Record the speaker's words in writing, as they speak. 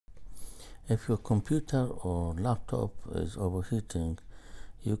If your computer or laptop is overheating,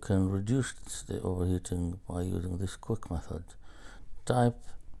 you can reduce the overheating by using this quick method. Type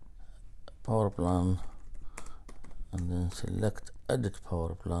power plan and then select edit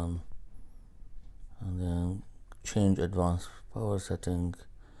power plan and then change advanced power setting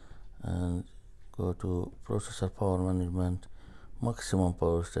and go to processor power management, maximum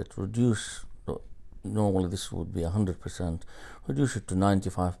power state, reduce. Normally this would be 100%, reduce it to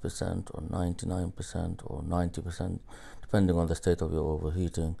 95% or 99% or 90% depending on the state of your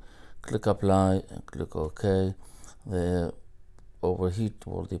overheating. Click apply and click OK. The overheat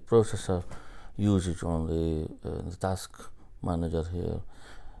or the processor usage on the task manager here,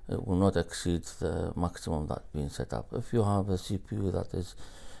 it will not exceed the maximum that's been set up. If you have a CPU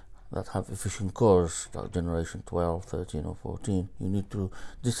that have efficient cores like generation 12, 13 or 14, you need to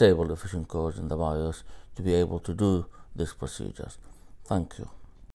disable efficient cores in the BIOS to be able to do this procedure. Thank you.